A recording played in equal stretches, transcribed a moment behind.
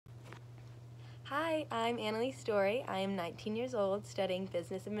Hi, I'm Analise Doorhy. I am 19 years old, studying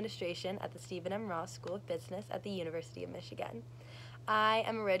business administration at the Stephen M. Ross School of Business at the University of Michigan. I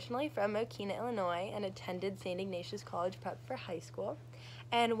am originally from Mokina, Illinois, and attended St. Ignatius College Prep for high school.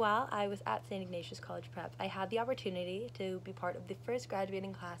 And while I was at St. Ignatius College Prep, I had the opportunity to be part of the first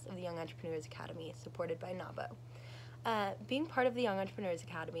graduating class of the Young Entrepreneurs Academy, supported by NAWBO. Being part of the Young Entrepreneurs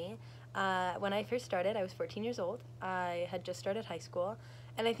Academy, when I first started, I was 14 years old. I had just started high school,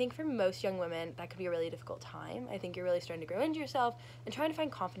 and I think for most young women, that could be a really difficult time. I think you're really starting to grow into yourself and trying to find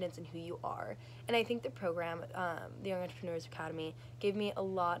confidence in who you are. And I think the program, the Young Entrepreneurs Academy, gave me a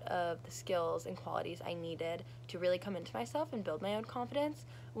lot of the skills and qualities I needed to really come into myself and build my own confidence.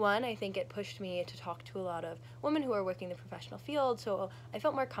 One, I think it pushed me to talk to a lot of women who are working the professional field, so I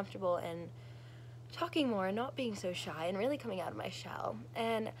felt more comfortable in talking more and not being so shy and really coming out of my shell.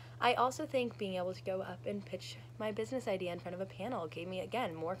 And I also think being able to go up and pitch my business idea in front of a panel gave me,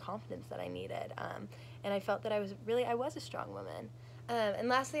 again, more confidence that I needed. And I felt that I was a strong woman. And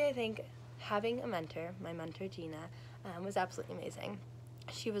lastly, I think having a mentor, my mentor Gina, was absolutely amazing.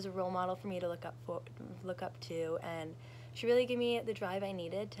 She was a role model for me to look up to, and she really gave me the drive I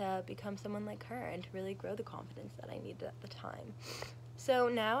needed to become someone like her and to really grow the confidence that I needed at the time. So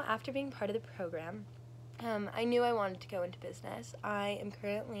now, after being part of the program, I knew I wanted to go into business. I am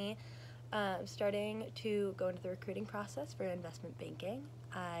currently starting to go into the recruiting process for investment banking.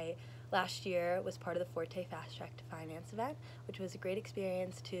 I last year was part of the Forte Fast Track to Finance event, which was a great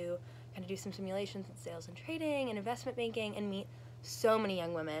experience to kind of do some simulations in sales and trading and investment banking and meet so many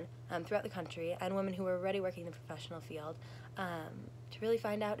young women throughout the country and women who were already working in the professional field to really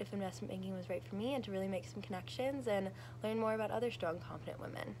find out if investment banking was right for me and to really make some connections and learn more about other strong, confident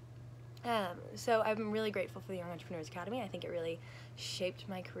women. So I'm really grateful for the Young Entrepreneurs Academy. I think it really shaped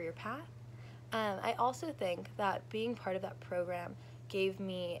my career path. I also think that being part of that program gave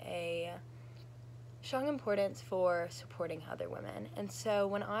me a strong importance for supporting other women. And so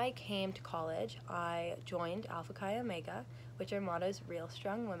when I came to college, I joined Alpha Chi Omega, which our motto is Real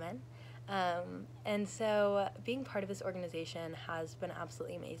Strong Women. And so being part of this organization has been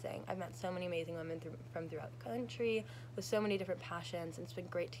absolutely amazing. I've met so many amazing women from throughout the country with so many different passions, and it's been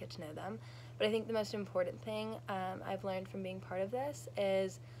great to get to know them. But I think the most important thing I've learned from being part of this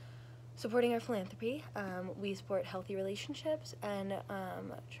is supporting our philanthropy. We support healthy relationships and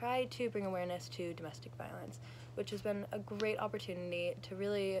try to bring awareness to domestic violence, which has been a great opportunity to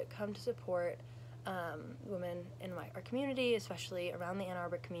really come to support women in our community, especially around the Ann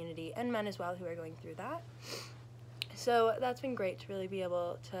Arbor community, and men as well who are going through that. So that's been great to really be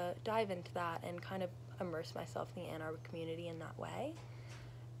able to dive into that and kind of immerse myself in the Ann Arbor community in that way.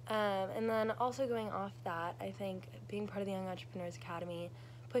 And then also going off that, I think being part of the Young Entrepreneurs Academy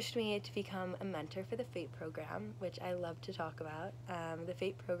pushed me to become a mentor for the FATE program, which I love to talk about. The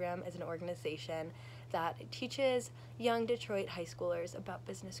FATE program is an organization that teaches young Detroit high schoolers about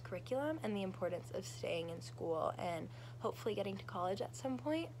business curriculum and the importance of staying in school and hopefully getting to college at some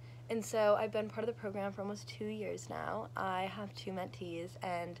point. And so I've been part of the program for almost 2 years now. I have 2 mentees,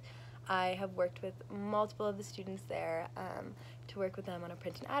 and I have worked with multiple of the students there to work with them on a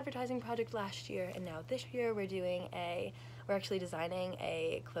print and advertising project last year, and now this year we're actually designing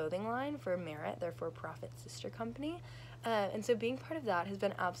a clothing line for Merit, their for-profit sister company. And so being part of that has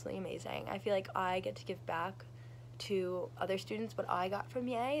been absolutely amazing. I feel like I get to give back to other students what I got from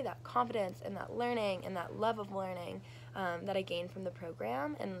YEA, that confidence and that learning and that love of learning that I gained from the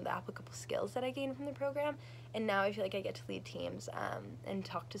program and the applicable skills that I gained from the program. And now I feel like I get to lead teams and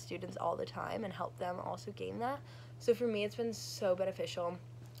talk to students all the time and help them also gain that. So for me, it's been so beneficial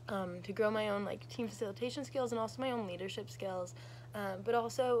to grow my own team facilitation skills and also my own leadership skills, but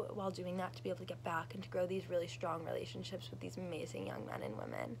also while doing that to be able to get back and to grow these really strong relationships with these amazing young men and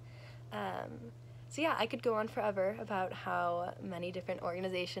women. So yeah, I could go on forever about how many different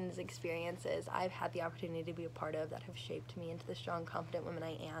organizations, experiences I've had the opportunity to be a part of that have shaped me into the strong, confident woman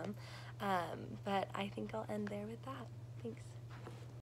I am. But I think I'll end there with that. Thanks.